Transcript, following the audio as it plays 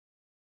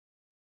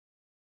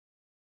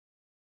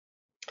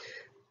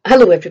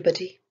Hello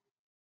everybody.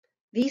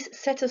 These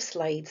set of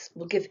slides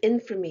will give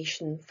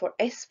information for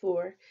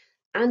S4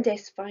 and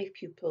S5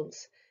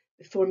 pupils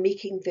before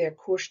making their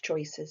course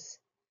choices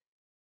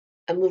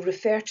and will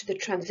refer to the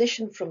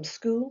transition from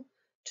school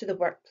to the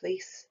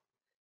workplace,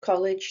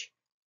 college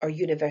or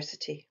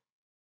university.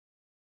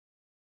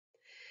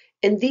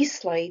 In these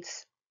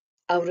slides,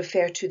 I'll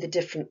refer to the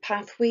different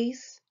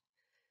pathways,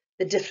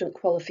 the different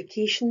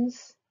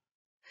qualifications,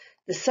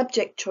 the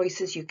subject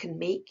choices you can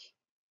make,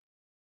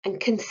 and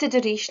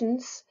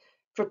considerations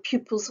for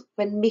pupils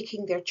when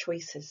making their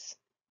choices.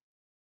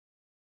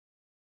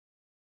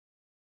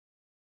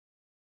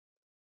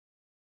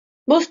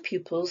 Most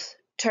pupils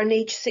turn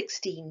age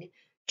 16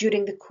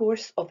 during the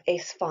course of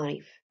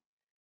S5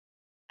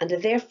 and are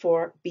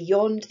therefore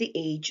beyond the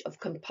age of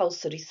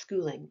compulsory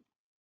schooling.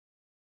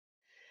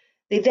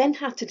 They then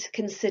have to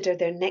consider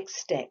their next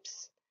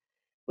steps,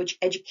 which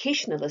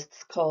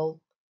educationalists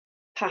call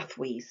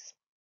pathways.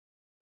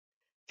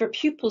 For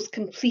pupils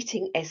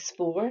completing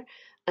S4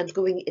 and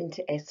going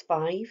into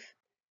S5,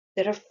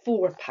 there are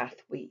 4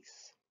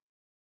 pathways.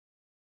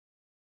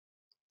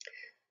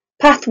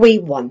 Pathway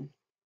 1.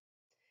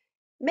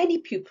 Many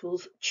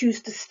pupils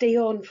choose to stay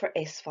on for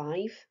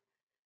S5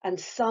 and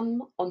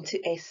some onto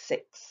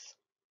S6.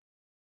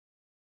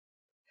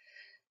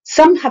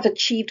 Some have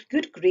achieved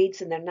good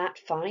grades in their Nat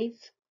 5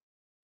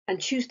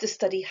 and choose to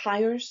study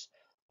Highers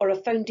or a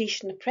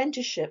foundation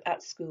apprenticeship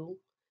at school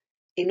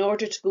in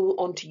order to go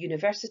on to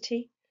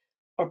university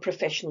or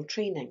professional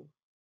training.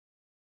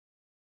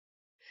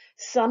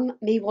 Some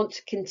may want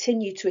to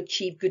continue to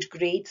achieve good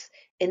grades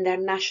in their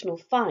National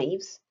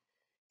 5s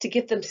to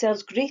give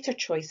themselves greater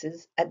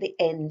choices at the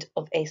end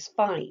of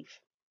S5.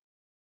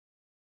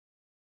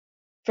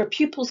 For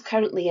pupils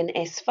currently in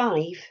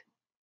S5,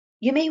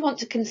 you may want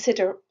to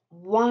consider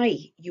why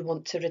you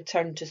want to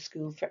return to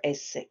school for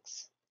S6.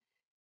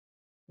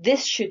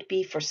 This should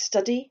be for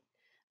study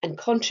and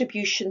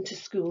contribution to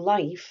school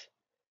life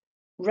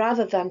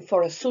rather than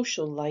for a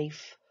social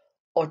life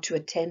or to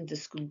attend the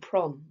school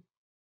prom.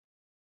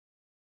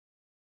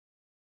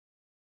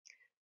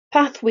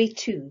 Pathway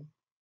 2.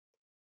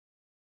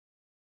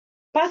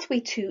 Pathway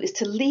 2 is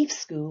to leave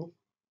school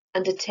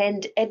and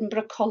attend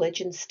Edinburgh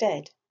College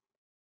instead.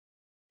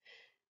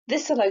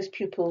 This allows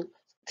pupils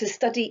to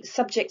study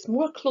subjects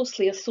more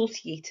closely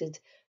associated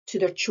to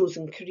their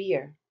chosen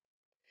career.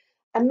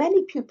 And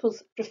many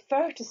pupils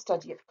prefer to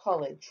study at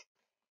college,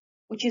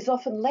 which is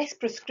often less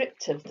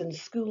prescriptive than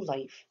school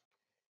life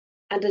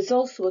and is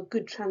also a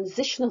good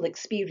transitional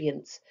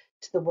experience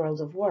to the world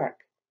of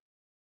work.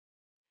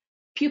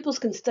 Pupils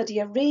can study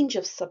a range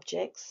of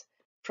subjects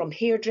from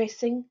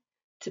hairdressing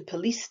to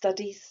police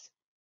studies,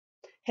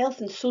 health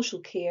and social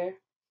care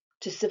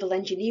to civil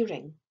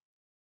engineering.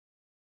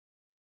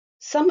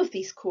 Some of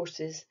these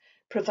courses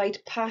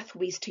provide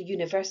pathways to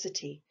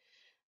university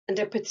and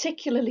are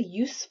particularly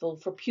useful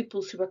for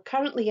pupils who are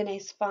currently in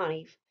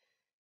S5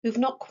 who've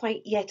not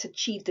quite yet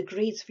achieved the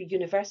grades for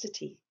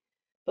university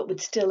but would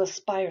still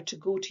aspire to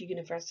go to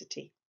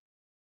university.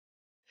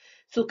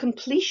 So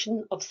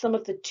completion of some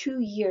of the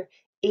 2-year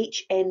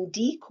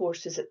HND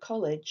courses at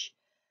college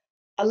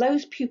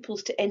allows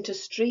pupils to enter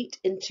straight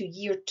into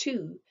Year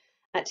 2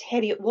 at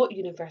Heriot-Watt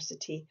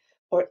University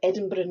or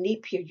Edinburgh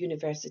Napier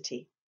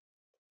University,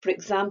 for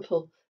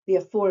example, the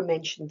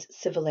aforementioned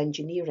civil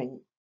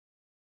engineering.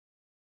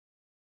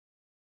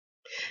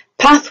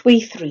 Pathway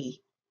 3.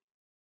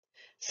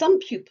 Some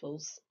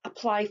pupils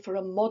apply for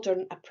a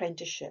modern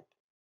apprenticeship.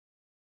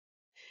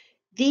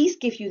 These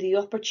give you the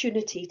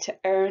opportunity to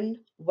earn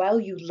while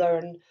you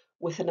learn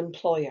with an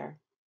employer.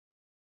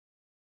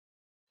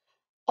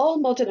 All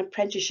modern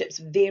apprenticeships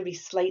vary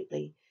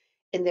slightly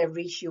in their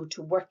ratio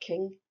to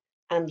working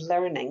and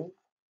learning,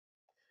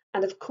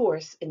 and of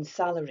course in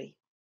salary.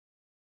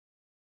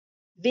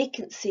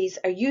 Vacancies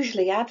are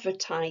usually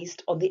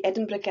advertised on the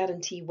Edinburgh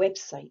Guarantee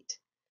website,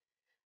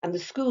 and the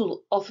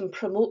school often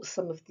promotes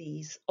some of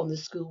these on the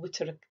school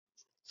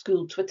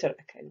Twitter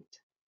account.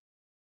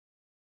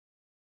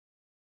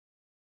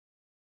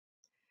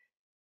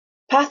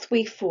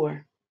 Pathway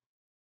 4.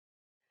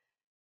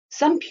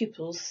 Some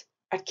pupils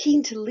are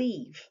keen to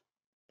leave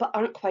but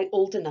aren't quite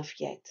old enough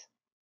yet.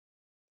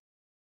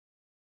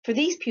 For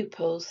these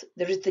pupils,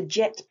 there is the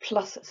JET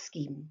Plus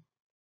scheme,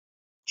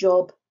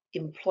 Job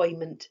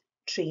Employment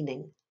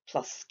Training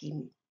Plus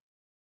scheme.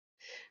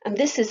 And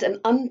this is an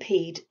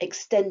unpaid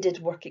extended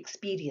work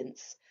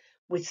experience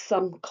with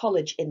some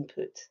college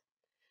input.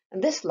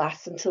 And this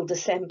lasts until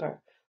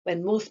December,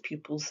 when most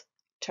pupils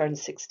turn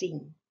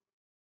 16.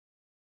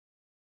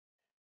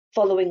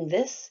 Following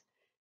this,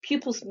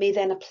 pupils may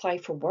then apply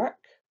for work,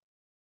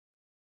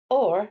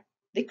 or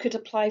they could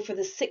apply for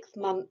the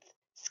 6-month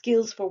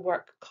Skills for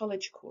Work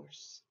college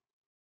course.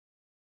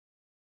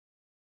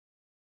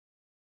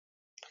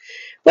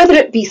 Whether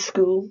it be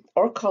school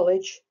or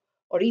college,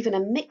 or even a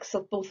mix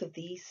of both of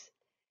these,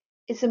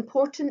 it's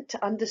important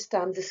to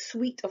understand the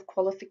suite of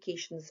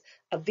qualifications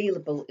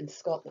available in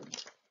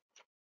Scotland.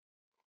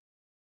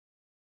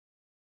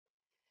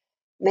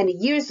 Many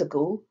years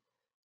ago,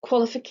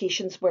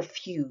 qualifications were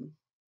few.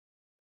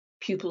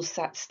 Pupils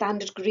sat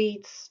standard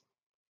grades,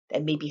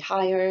 then maybe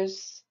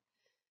hires,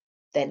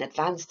 then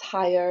advanced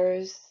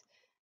hires,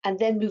 and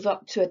then move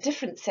up to a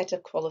different set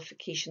of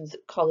qualifications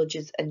at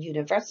colleges and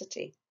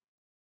university.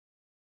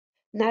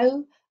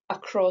 Now,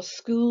 across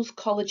schools,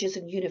 colleges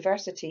and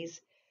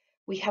universities,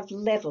 we have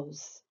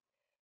levels,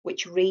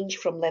 which range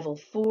from level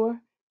 4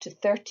 to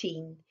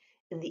 13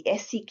 in the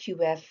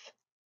SEQF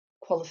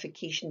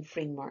qualification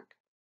framework.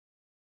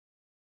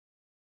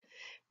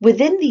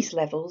 Within these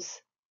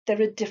levels,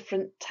 there are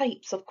different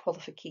types of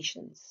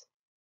qualifications.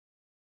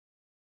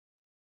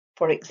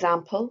 For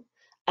example,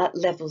 at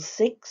level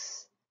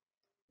 6,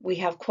 we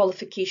have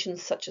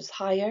qualifications such as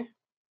Higher,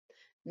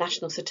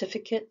 National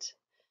Certificate,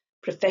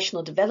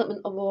 Professional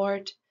Development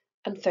Award,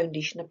 and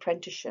Foundation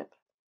Apprenticeship.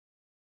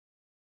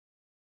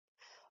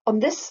 On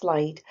this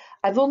slide,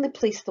 I've only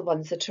placed the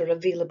ones that are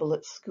available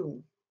at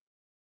school,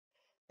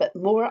 but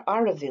more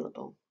are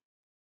available.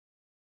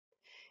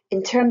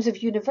 In terms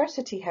of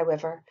university,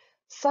 however,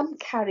 some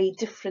carry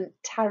different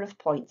tariff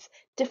points,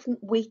 different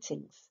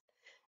weightings.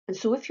 And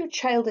so if your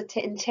child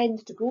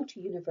intends to go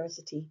to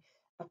university,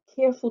 a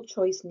careful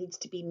choice needs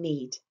to be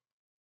made.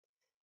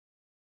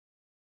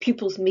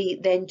 Pupils may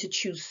then to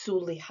choose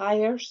solely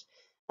Hires,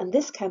 and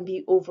this can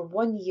be over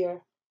 1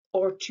 year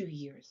or 2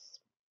 years.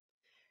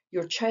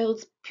 Your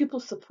child's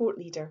pupil support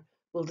leader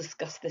will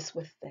discuss this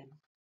with them.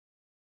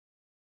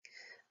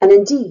 And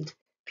indeed,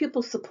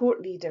 pupil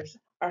support leaders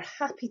are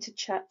happy to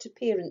chat to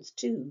parents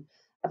too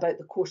about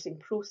the coursing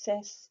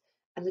process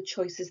and the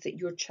choices that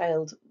your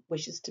child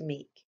wishes to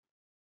make.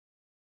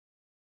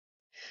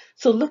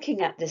 So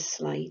looking at this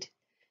slide,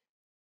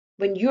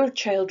 when your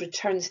child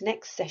returns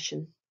next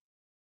session,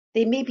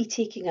 they may be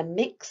taking a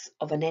mix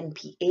of an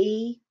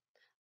NPA,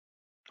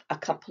 a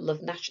couple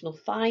of National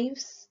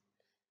Fives,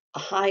 a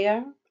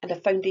Higher and a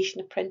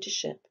Foundation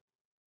Apprenticeship,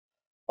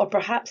 or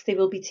perhaps they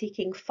will be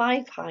taking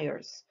 5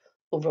 Hires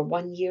over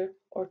 1 year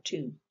or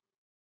 2.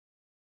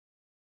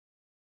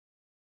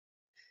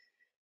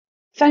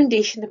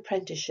 Foundation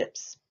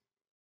Apprenticeships.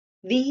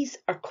 These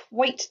are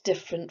quite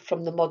different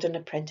from the modern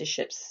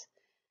apprenticeships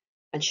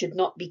and should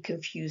not be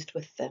confused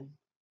with them.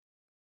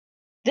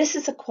 This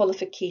is a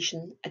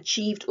qualification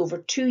achieved over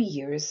 2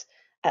 years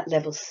at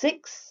level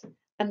 6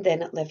 and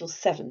then at level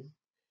 7,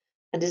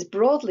 and is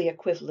broadly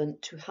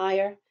equivalent to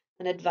Higher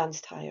and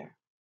Advanced Higher.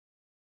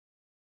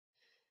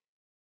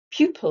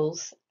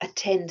 Pupils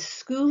attend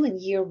school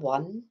in year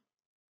 1,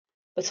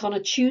 but on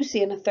a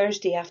Tuesday and a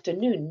Thursday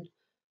afternoon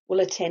will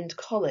attend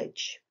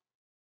college.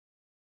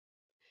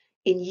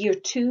 In year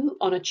 2,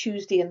 on a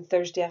Tuesday and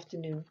Thursday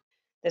afternoon,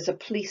 there's a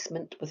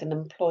placement with an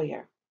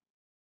employer.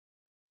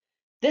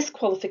 This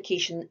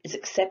qualification is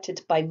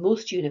accepted by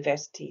most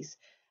universities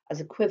as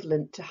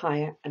equivalent to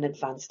Higher and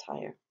Advanced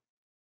Higher.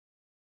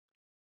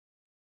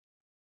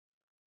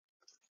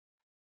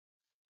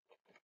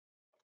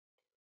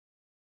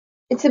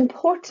 It's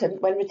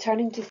important when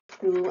returning to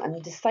school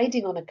and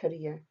deciding on a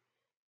career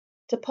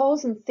to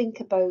pause and think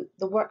about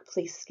the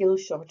workplace skill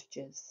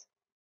shortages.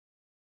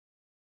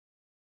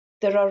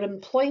 There are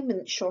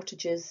employment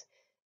shortages,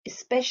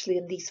 especially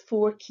in these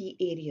 4 key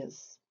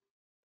areas: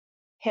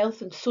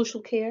 health and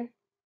social care,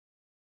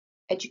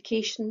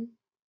 education,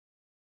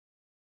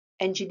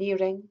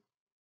 engineering,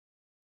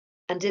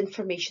 and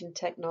information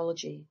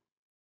technology.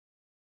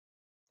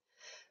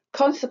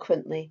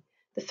 Consequently,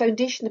 the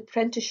foundation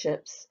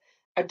apprenticeships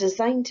are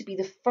designed to be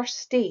the first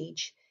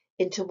stage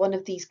into one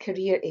of these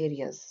career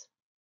areas,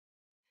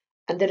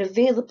 and they're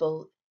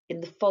available in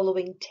the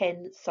following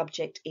 10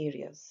 subject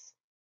areas.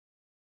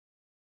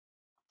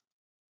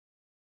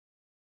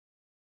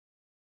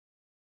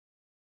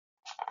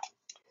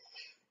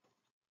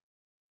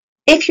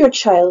 If your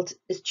child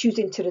is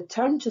choosing to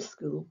return to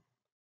school,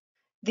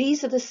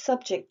 these are the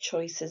subject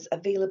choices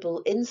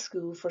available in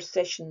school for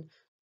session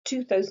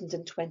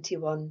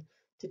 2021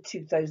 to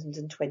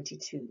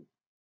 2022.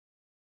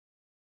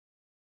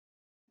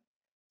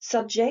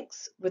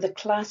 Subjects where the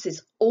class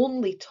is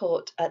only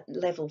taught at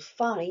level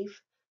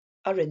 5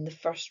 are in the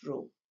first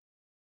row.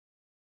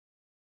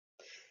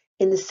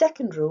 In the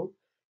second row,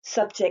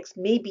 subjects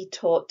may be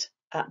taught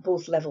at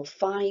both level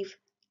 5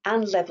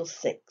 and level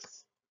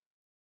 6.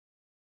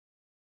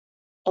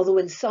 Although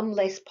in some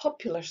less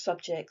popular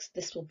subjects,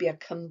 this will be a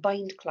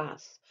combined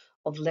class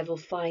of level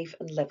 5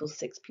 and level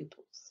 6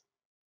 pupils.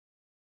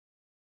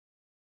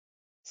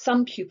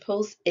 Some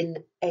pupils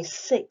in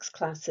S6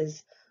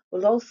 classes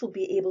will also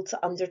be able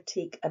to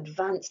undertake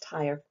advanced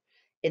higher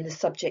in the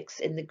subjects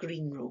in the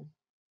green row.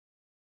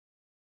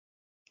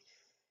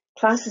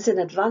 Classes in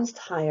advanced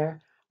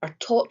higher are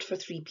taught for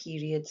 3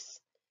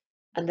 periods,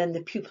 and then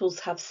the pupils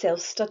have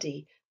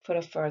self-study for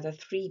a further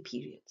 3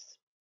 periods.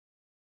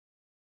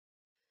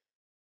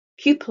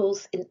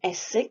 Pupils in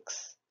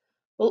S6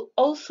 will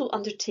also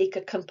undertake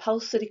a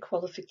compulsory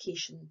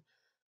qualification,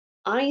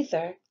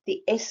 either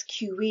the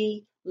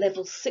SQA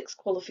Level 6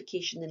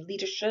 qualification in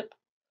leadership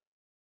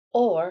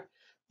or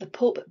the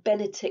Pope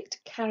Benedict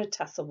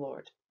Caritas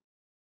Award.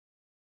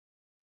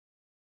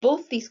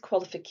 Both these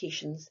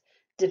qualifications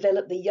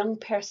develop the young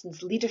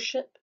person's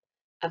leadership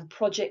and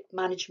project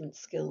management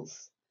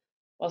skills,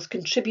 whilst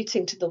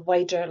contributing to the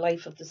wider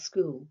life of the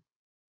school,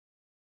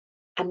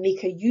 and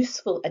make a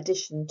useful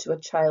addition to a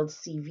child's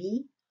CV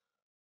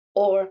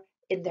or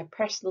in their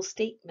personal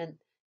statement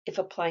if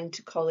applying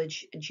to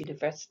college and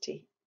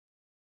university.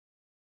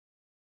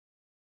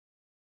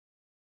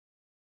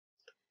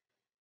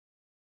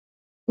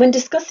 When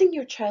discussing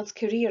your child's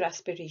career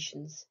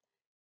aspirations,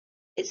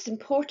 it's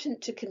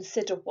important to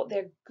consider what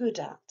they're good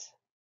at,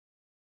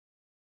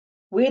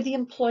 where the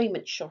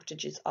employment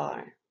shortages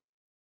are,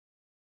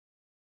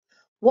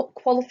 what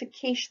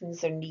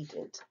qualifications are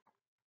needed,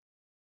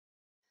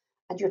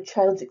 and your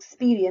child's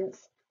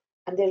experience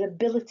and their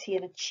ability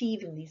in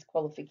achieving these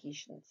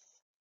qualifications.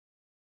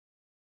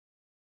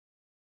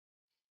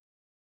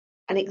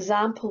 An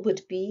example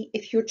would be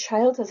if your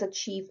child has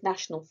achieved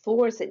National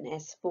 4s in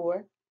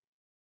S4,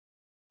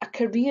 a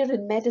career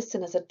in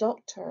medicine as a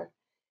doctor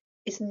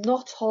is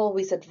not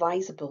always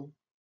advisable.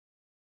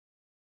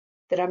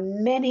 There are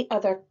many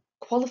other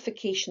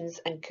qualifications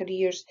and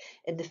careers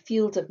in the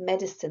field of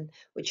medicine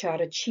which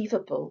are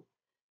achievable,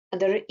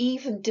 and there are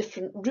even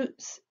different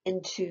routes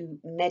into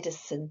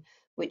medicine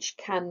which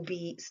can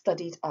be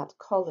studied at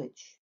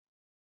college.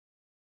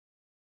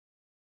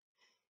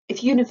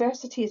 If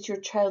university is your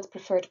child's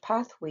preferred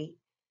pathway,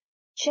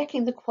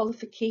 checking the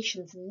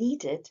qualifications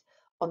needed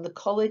on the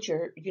college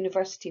or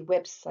university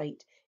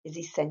website is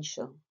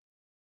essential.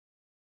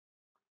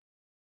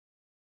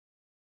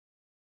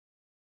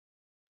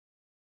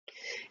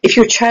 If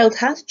your child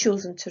has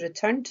chosen to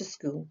return to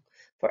school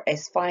for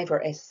S5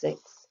 or S6,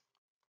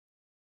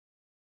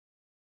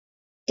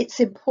 it's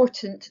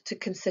important to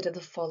consider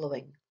the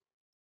following.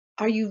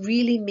 Are you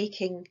really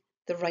making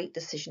the right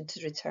decision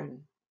to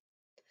return?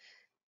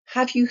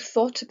 Have you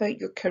thought about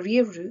your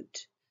career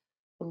route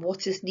and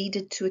what is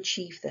needed to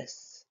achieve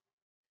this?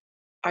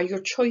 Are your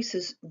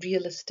choices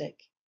realistic?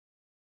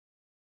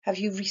 Have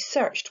you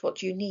researched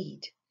what you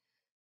need?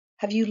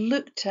 Have you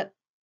looked at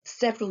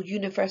several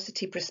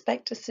university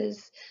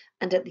prospectuses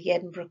and at the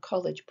Edinburgh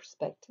College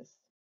prospectus?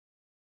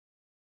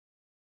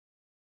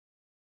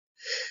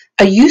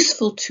 A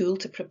useful tool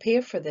to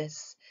prepare for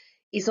this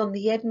is on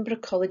the Edinburgh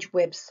College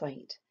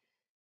website.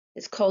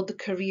 It's called the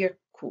Career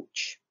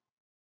Coach.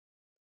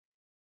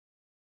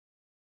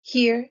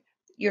 Here,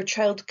 your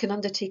child can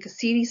undertake a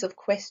series of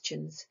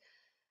questions,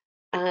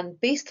 and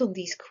based on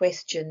these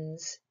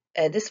questions,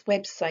 this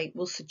website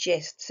will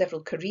suggest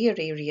several career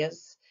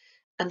areas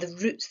and the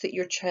routes that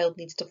your child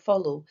needs to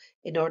follow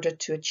in order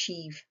to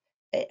achieve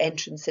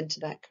entrance into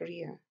that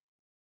career.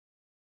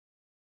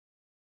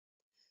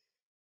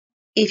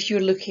 If you're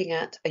looking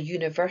at a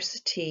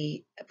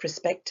university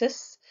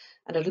prospectus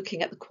and are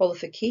looking at the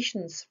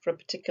qualifications for a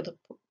particular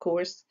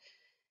course,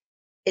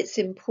 it's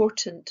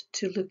important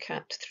to look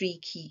at three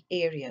key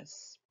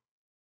areas.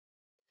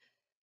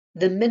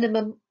 The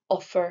minimum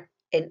offer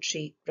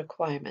entry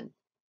requirement.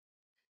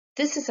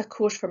 This is a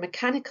course for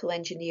mechanical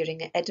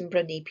engineering at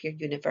Edinburgh Napier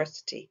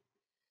University.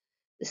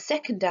 The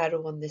second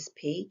arrow on this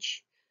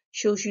page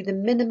shows you the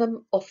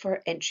minimum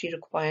offer entry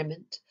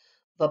requirement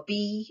of a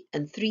B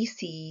and 3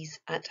 Cs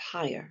at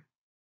higher.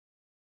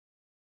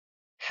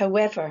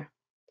 However,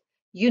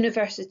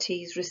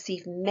 universities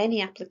receive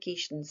many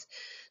applications,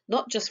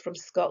 not just from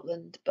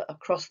Scotland, but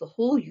across the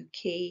whole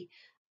UK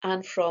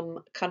and from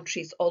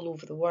countries all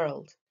over the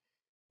world,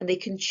 and they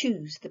can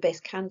choose the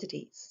best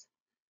candidates.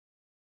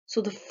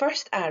 So the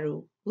first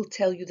arrow will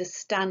tell you the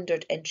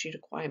standard entry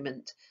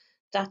requirement,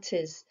 that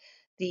is,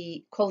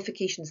 the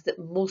qualifications that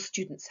most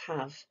students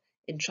have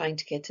in trying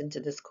to get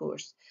into this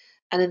course.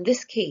 And in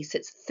this case,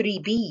 it's 3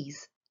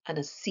 Bs and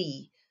a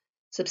C,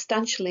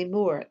 substantially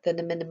more than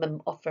the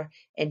minimum offer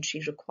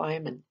entry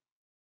requirement.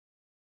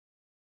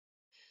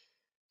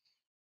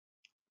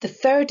 The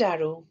third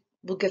arrow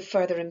will give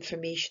further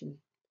information.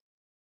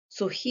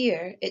 So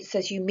here it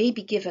says you may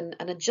be given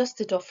an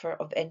adjusted offer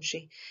of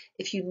entry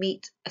if you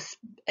meet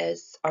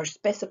our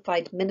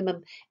specified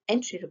minimum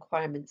entry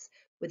requirements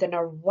within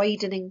our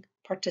widening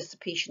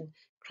participation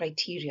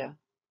criteria.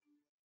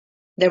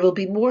 There will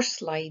be more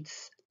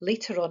slides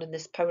later on in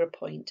this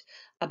PowerPoint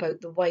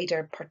about the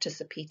wider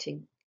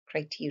participating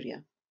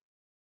criteria.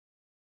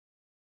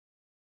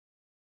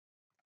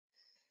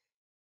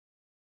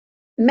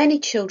 Many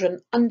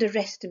children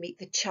underestimate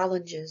the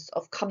challenges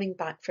of coming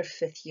back for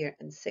 5th year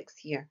and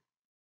 6th year.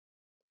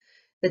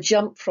 The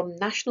jump from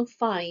National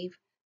 5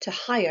 to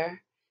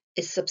higher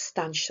is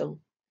substantial,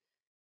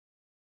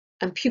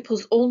 and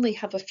pupils only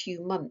have a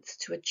few months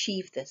to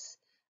achieve this,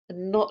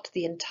 and not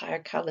the entire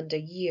calendar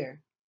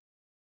year.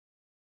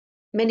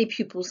 Many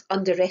pupils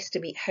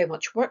underestimate how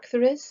much work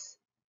there is,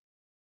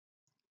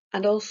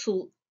 and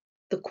also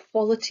the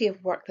quality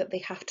of work that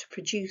they have to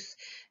produce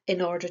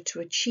in order to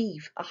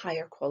achieve a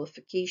higher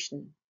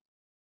qualification.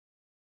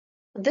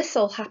 And this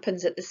all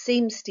happens at the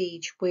same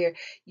stage where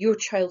your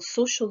child's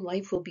social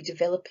life will be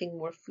developing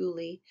more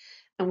fully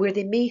and where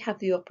they may have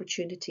the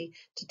opportunity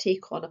to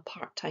take on a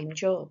part-time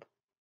job.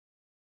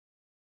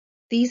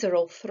 These are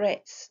all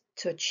threats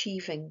to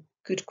achieving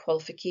good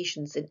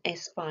qualifications in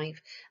S5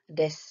 and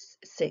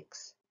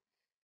S6.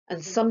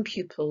 And some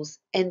pupils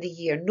end the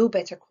year no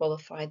better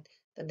qualified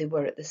than they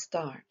were at the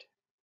start.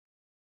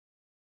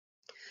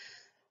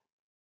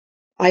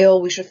 I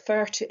always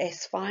refer to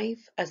S5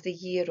 as the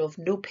year of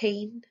no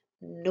pain,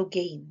 no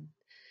gain.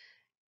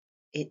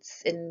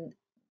 It's in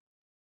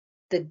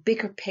the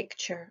bigger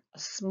picture, a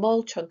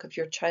small chunk of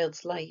your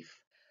child's life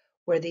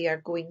where they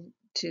are going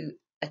to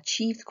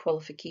achieve the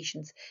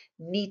qualifications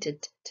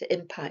needed to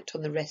impact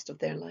on the rest of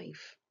their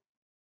life.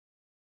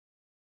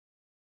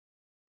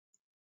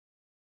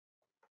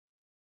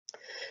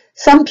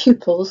 Some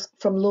pupils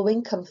from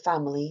low-income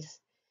families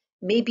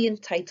may be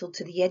entitled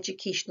to the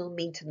Educational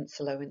Maintenance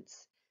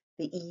Allowance,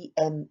 the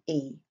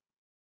EMA.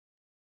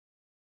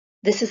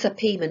 This is a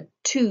payment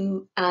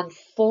to and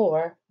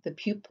for the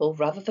pupil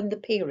rather than the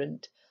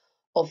parent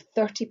of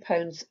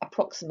 £30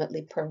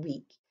 approximately per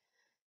week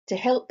to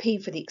help pay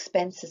for the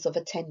expenses of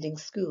attending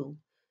school,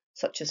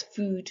 such as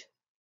food,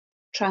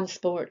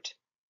 transport,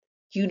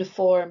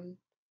 uniform,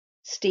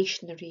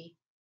 stationery.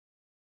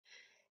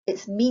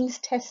 It's means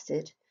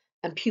tested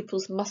and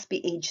pupils must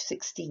be age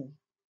 16.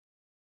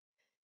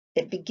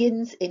 It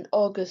begins in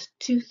August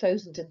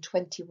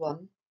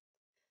 2021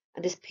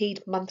 and is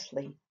paid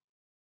monthly.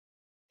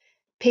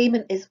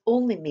 Payment is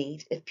only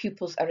made if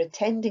pupils are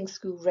attending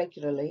school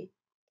regularly,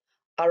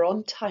 are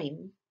on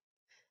time,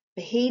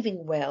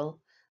 behaving well,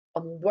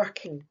 and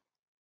working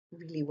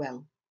really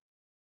well.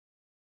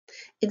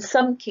 In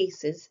some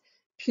cases,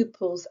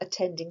 pupils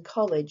attending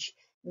college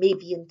may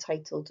be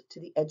entitled to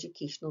the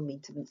Educational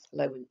Maintenance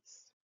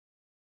Allowance.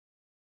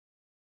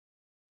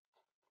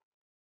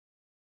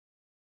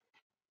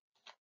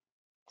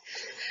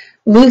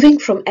 Moving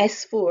from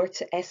S4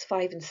 to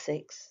S5 and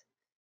 6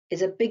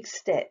 is a big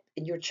step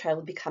in your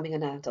child becoming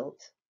an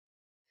adult.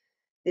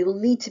 They will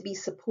need to be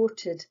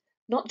supported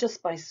not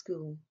just by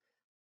school,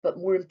 but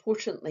more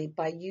importantly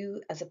by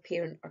you as a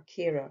parent or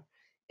carer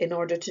in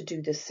order to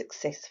do this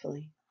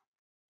successfully.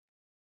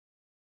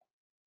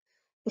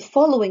 The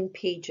following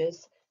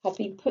pages have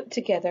been put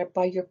together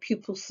by your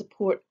pupil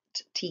support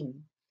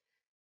team.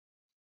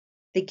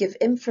 They give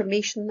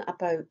information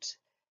about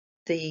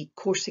the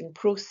coursing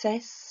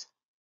process,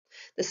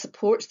 the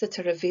supports that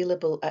are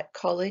available at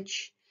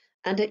college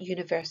and at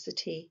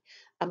university,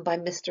 and by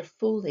Mr.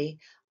 Foley,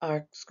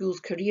 our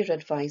school's career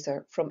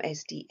advisor from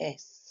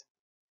SDS.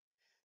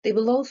 They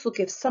will also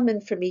give some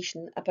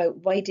information about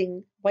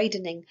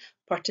widening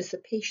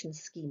participation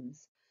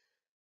schemes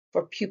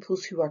for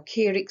pupils who are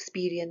care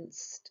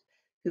experienced,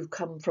 who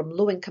come from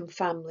low-income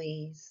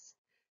families,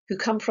 who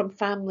come from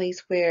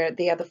families where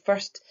they are the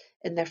first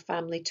in their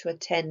family to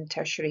attend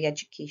tertiary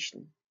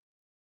education.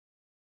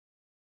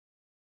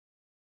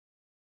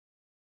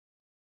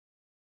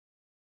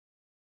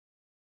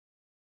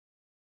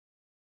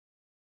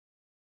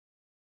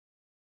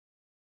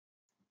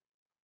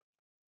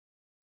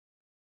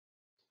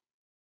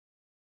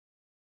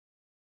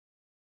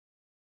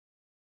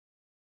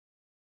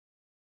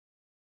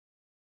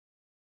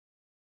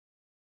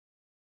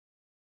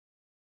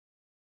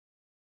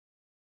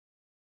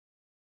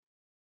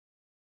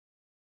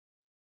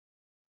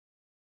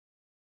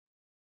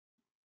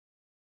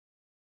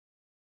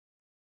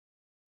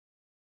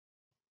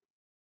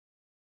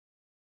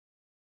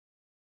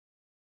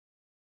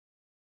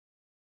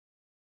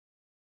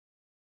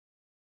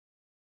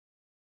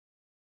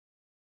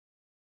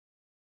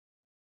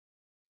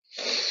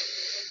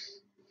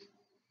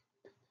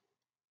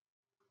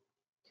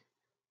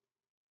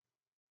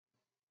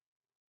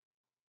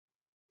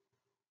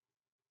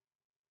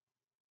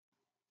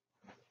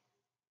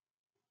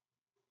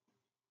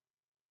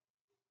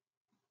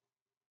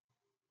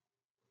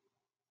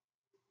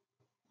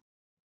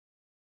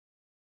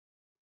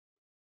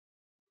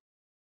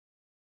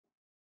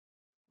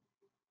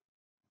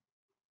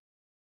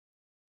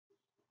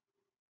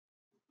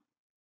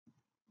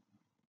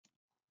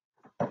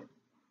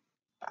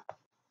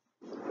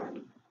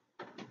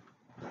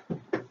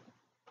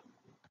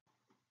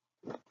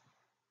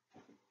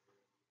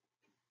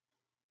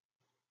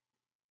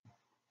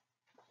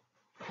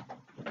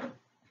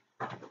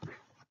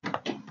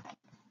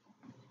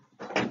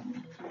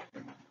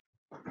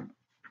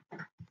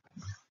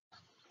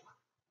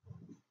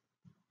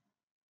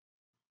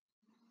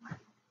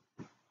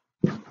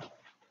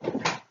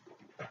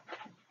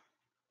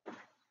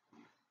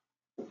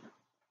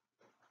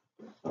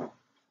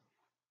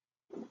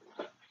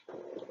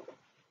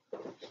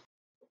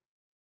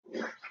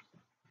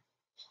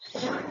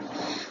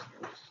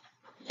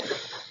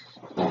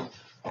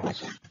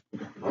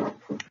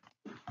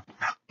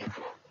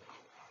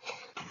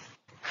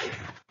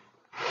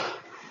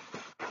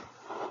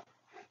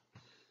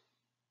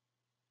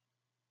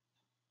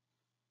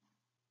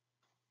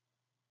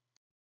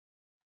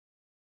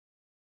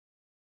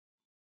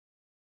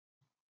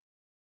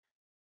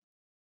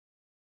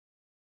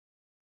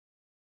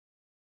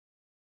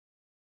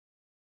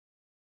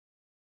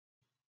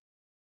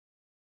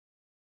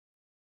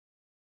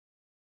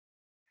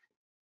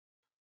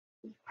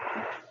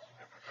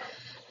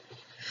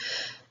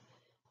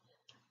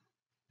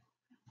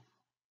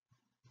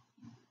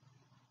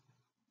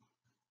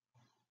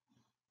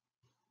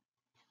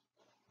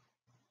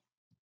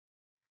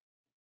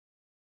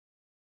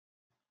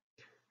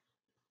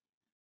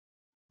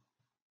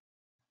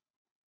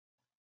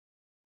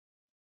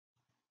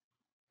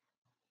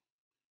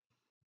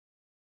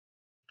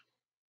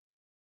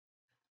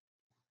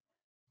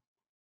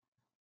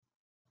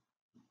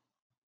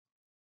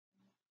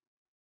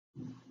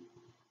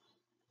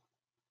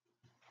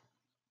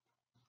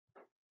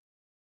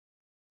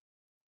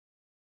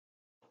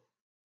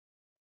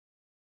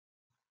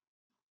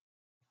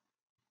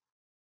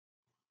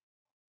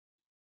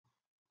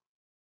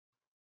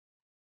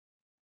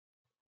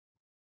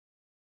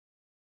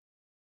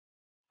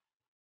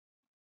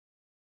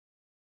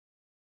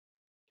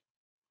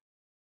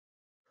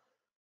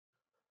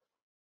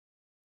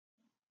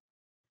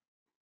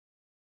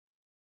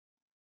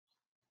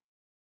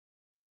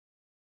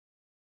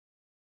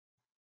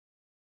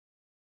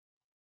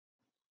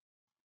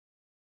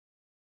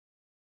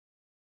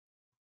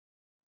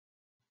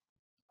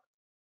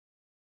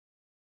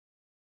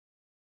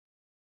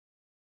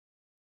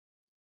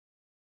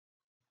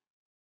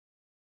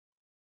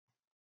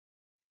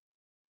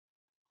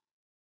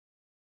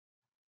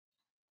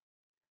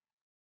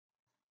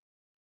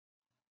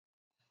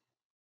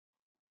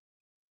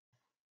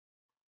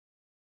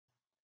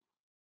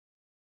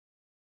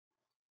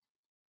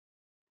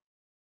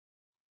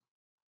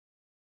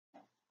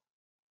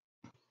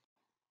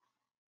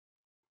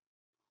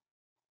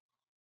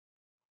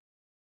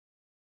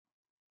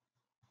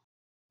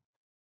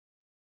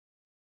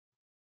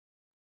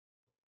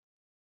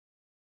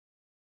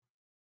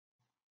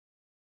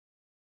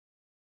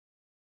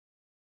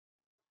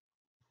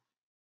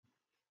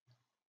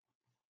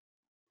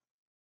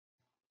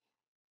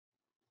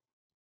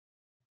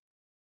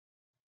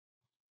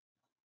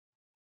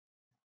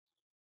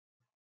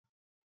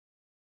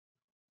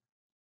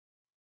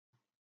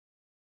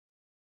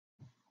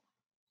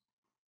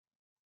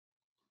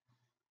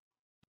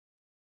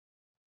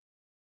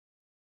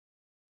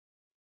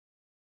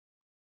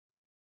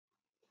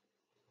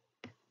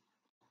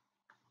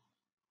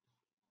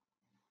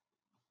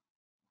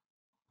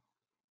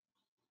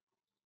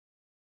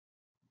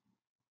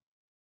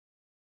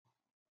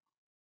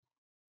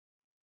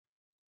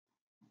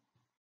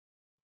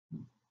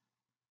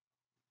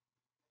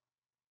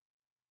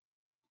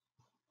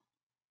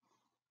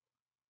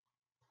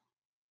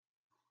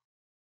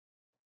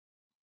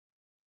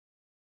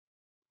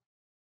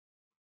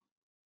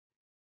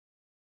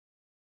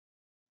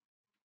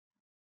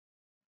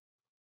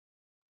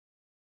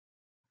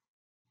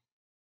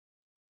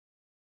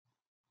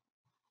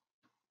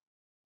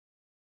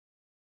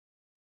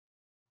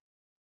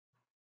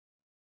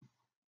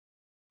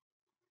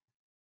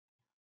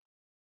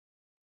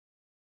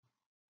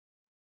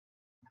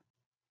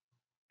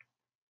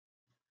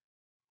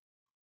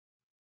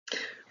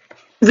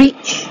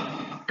 REACH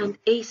and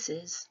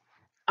ACES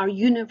are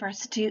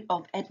University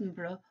of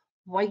Edinburgh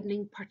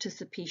widening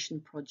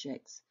participation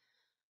projects,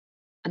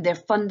 and they're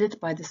funded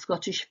by the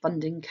Scottish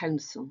Funding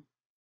Council.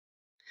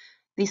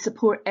 They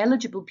support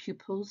eligible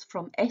pupils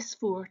from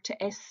S4 to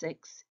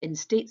S6 in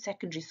state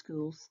secondary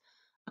schools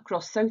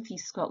across South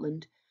East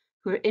Scotland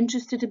who are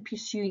interested in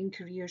pursuing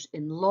careers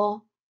in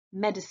law,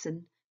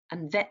 medicine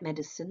and vet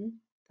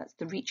medicine, that's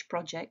the REACH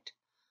project,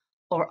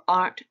 or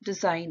art,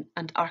 design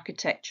and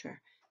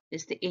architecture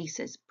is the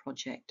ACES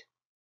project.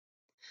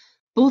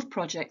 Both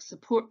projects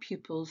support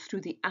pupils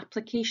through the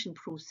application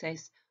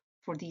process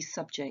for these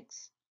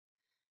subjects.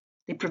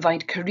 They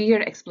provide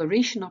career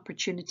exploration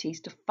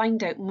opportunities to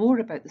find out more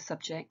about the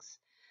subjects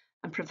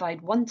and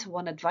provide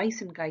one-to-one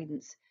advice and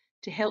guidance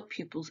to help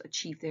pupils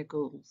achieve their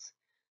goals.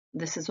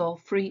 This is all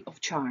free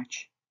of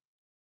charge.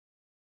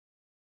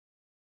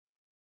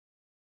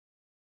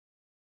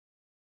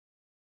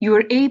 You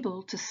are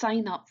able to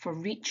sign up for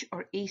REACH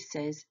or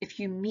ACES if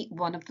you meet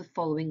one of the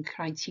following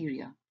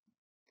criteria.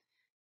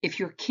 If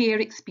you're care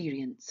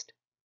experienced,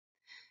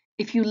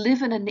 if you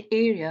live in an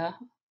area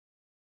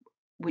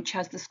which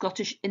has the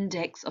Scottish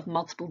Index of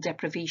Multiple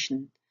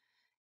Deprivation,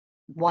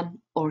 1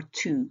 or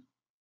 2,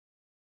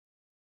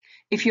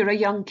 if you're a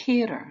young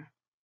carer,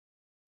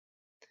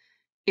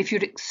 if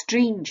you're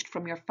estranged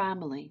from your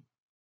family,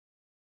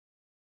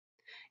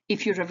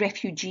 if you're a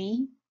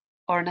refugee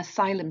or an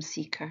asylum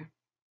seeker,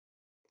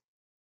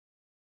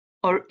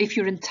 or if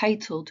you're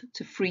entitled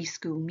to free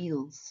school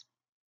meals.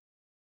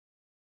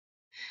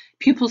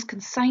 Pupils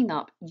can sign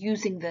up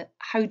using the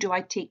How Do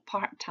I Take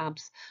Part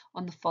tabs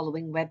on the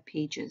following web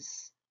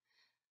pages.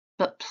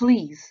 But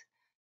please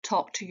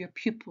talk to your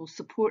pupil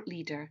support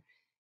leader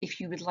if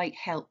you would like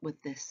help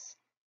with this.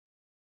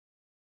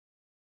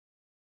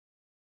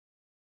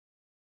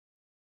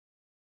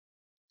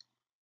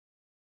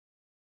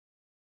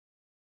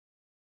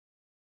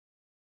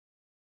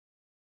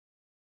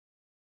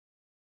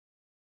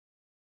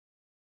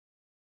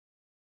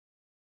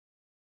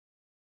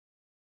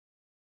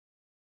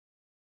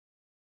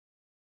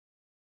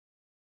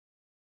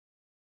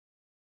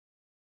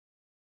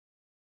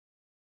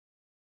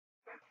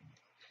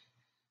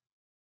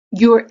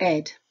 Your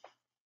Ed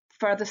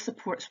further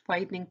supports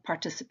widening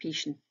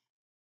participation.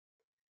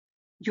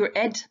 Your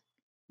Ed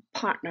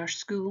partner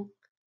school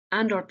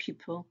and or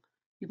pupil,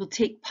 you will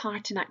take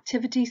part in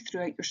activities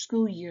throughout your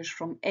school years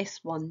from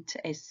S1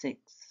 to S6.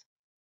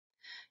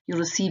 You'll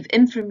receive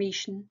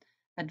information,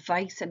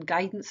 advice and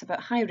guidance about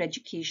higher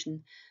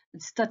education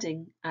and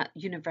studying at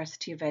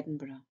University of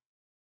Edinburgh.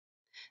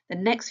 The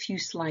next few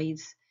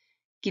slides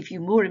give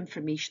you more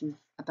information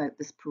about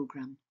this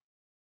programme.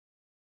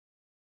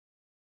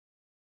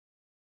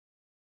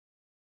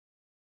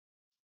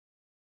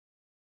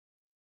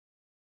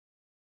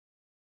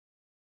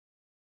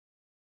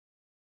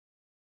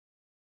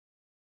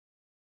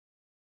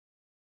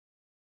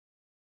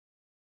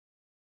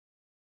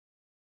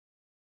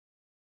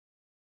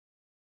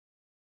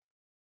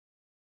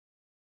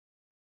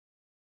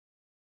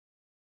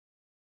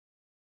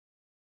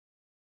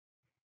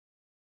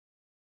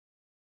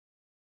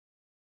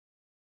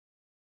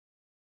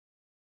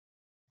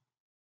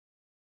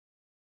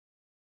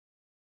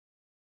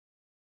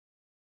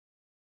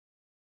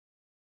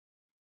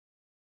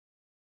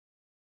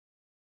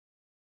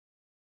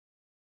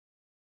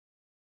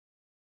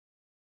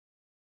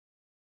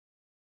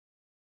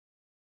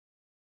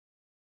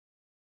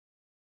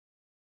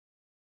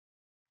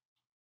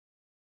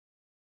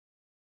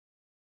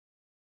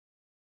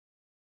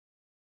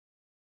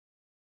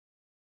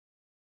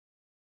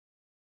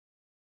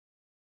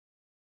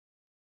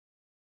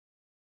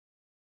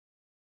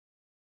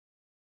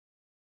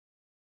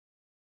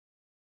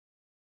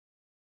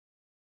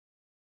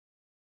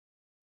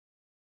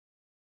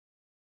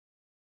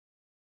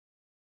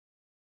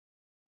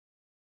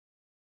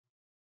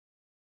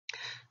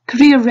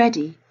 Career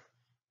Ready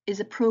is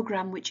a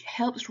programme which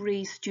helps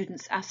raise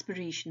students'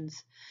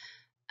 aspirations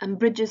and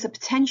bridges a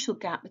potential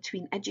gap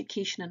between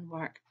education and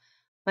work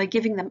by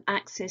giving them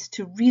access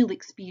to real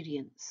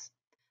experience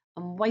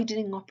and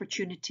widening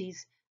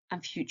opportunities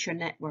and future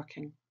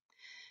networking.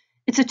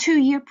 It's a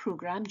 2-year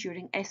programme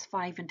during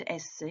S5 and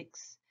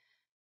S6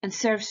 and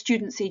serves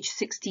students aged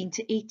 16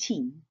 to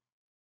 18.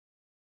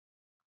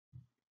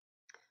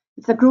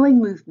 It's a growing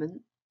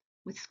movement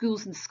with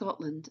schools in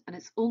Scotland and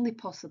it's only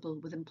possible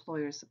with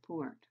employer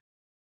support.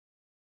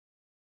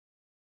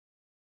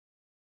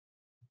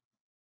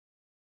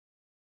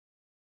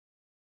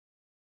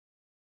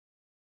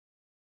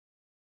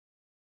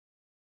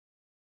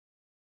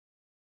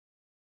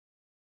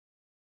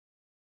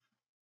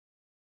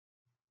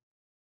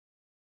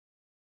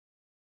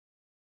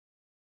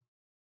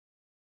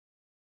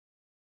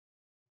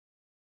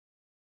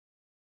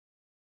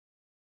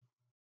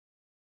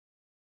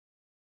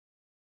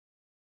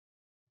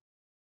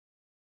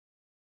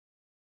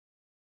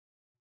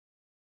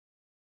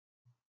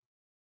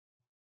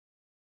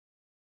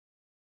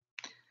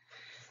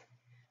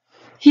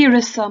 Here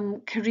are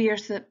some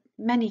careers that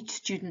many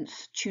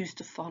students choose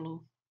to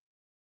follow.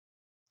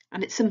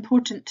 and it's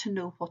important to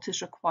know what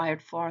is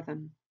required for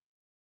them.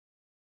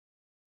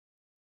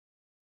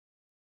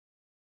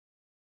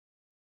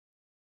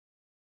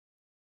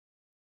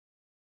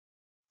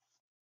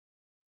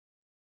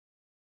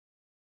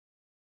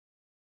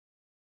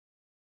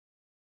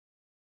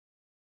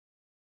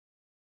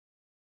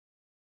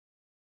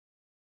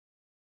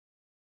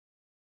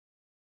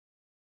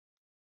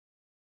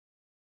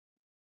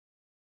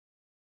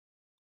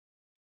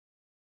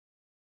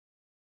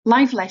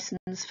 Live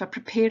lessons for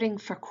preparing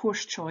for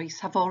course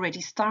choice have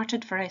already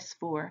started for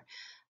S4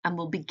 and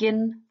will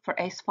begin for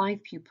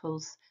S5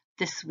 pupils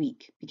this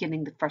week,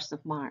 beginning the 1st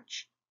of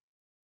March.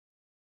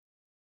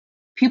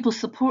 Pupil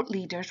support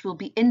leaders will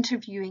be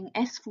interviewing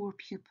S4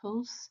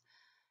 pupils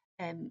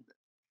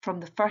from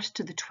the 1st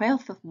to the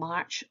 12th of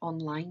March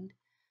online,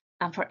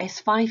 and for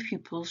S5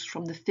 pupils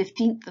from the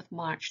 15th of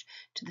March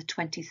to the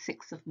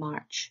 26th of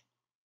March.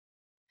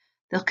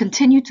 They'll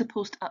continue to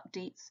post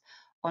updates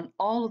on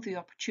all of the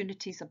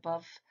opportunities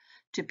above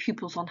to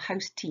pupils on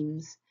house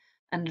teams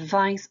and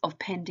advise of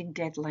pending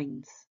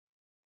deadlines.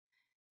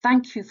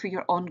 Thank you for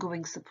your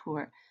ongoing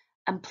support,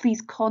 and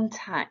please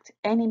contact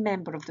any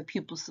member of the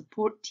pupil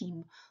support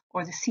team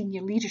or the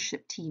senior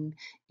leadership team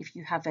if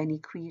you have any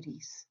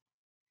queries.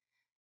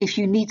 If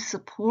you need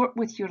support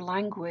with your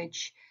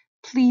language,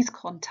 please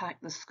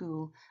contact the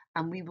school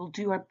and we will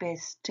do our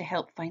best to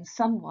help find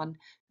someone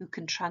who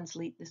can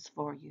translate this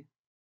for you.